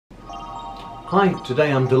Hi,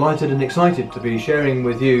 today I'm delighted and excited to be sharing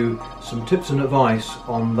with you some tips and advice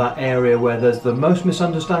on that area where there's the most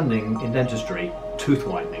misunderstanding in dentistry, tooth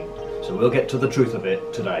whitening. So we'll get to the truth of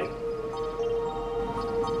it today.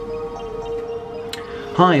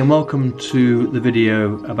 Hi and welcome to the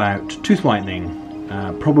video about tooth whitening,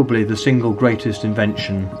 probably the single greatest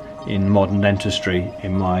invention in modern dentistry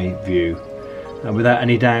in my view. Without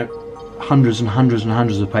any doubt, hundreds and hundreds and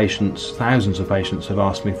hundreds of patients, thousands of patients have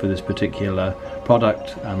asked me for this particular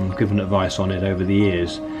product and given advice on it over the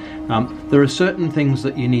years. There are certain things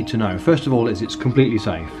that you need to know. First of all is it's completely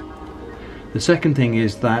safe. The second thing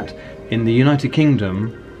is that in the United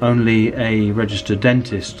Kingdom only a registered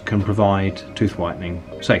dentist can provide tooth whitening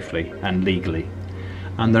safely and legally.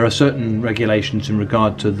 And there are certain regulations in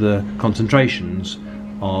regard to the concentrations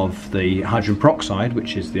of the hydrogen peroxide,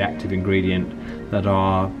 which is the active ingredient that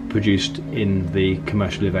are produced in the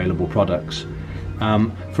commercially available products.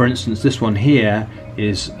 For instance, this one here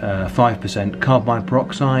is 5% carbide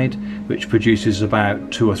peroxide, which produces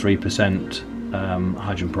about 2 or 3%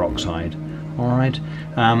 hydrogen peroxide. All right,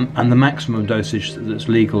 and the maximum dosage that's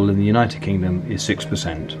legal in the United Kingdom is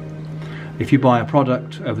 6%. If you buy a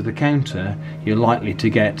product over the counter, you're likely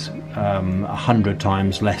to get 100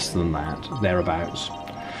 times less than that, thereabouts.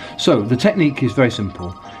 So the technique is very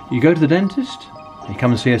simple. You go to the dentist, you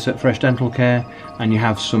come and see us at Fresh Dental Care, and you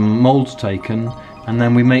have some moulds taken, and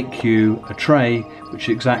then we make you a tray which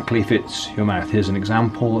exactly fits your mouth. Here's an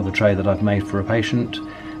example of a tray that I've made for a patient,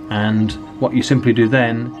 and what you simply do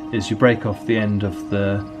then is you break off the end of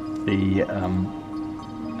the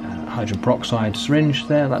hydrogen peroxide syringe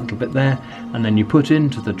there, that little bit there, and then you put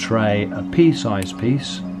into the tray a pea-sized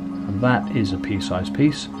piece, and that is a pea-sized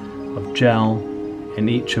piece of gel in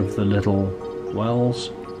each of the little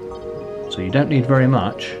wells. So you don't need very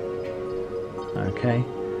much. Okay.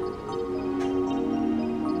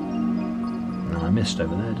 I missed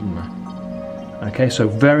over there, didn't I? Okay, so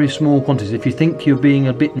very small quantities. If you think you're being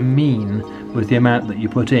a bit mean with the amount that you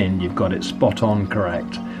put in, you've got it spot on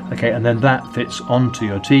correct. Okay, and then that fits onto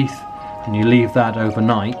your teeth, and you leave that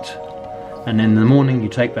overnight, and in the morning you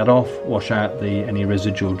take that off, wash out any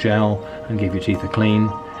residual gel and give your teeth a clean,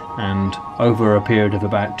 and over a period of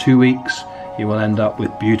about 2 weeks you will end up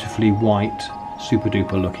with beautifully white, super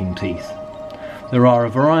duper looking teeth. There are a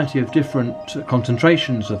variety of different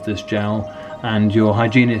concentrations of this gel, and your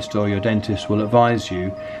hygienist or your dentist will advise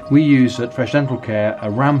you. We use at Fresh Dental Care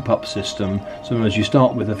a ramp up system, so as you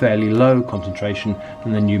start with a fairly low concentration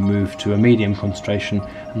and then you move to a medium concentration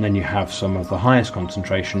and then you have some of the highest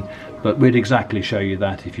concentration, but we'd exactly show you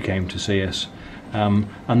that if you came to see us.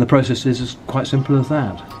 And the process is as quite simple as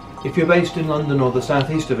that. If you're based in London or the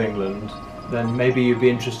southeast of England, then maybe you'd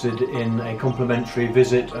be interested in a complimentary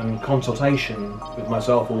visit and consultation with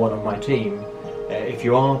myself or one of my team. If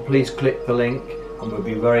you are, please click the link and we'll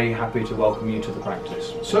be very happy to welcome you to the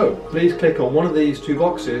practice. So please click on one of these 2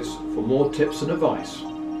 boxes for more tips and advice.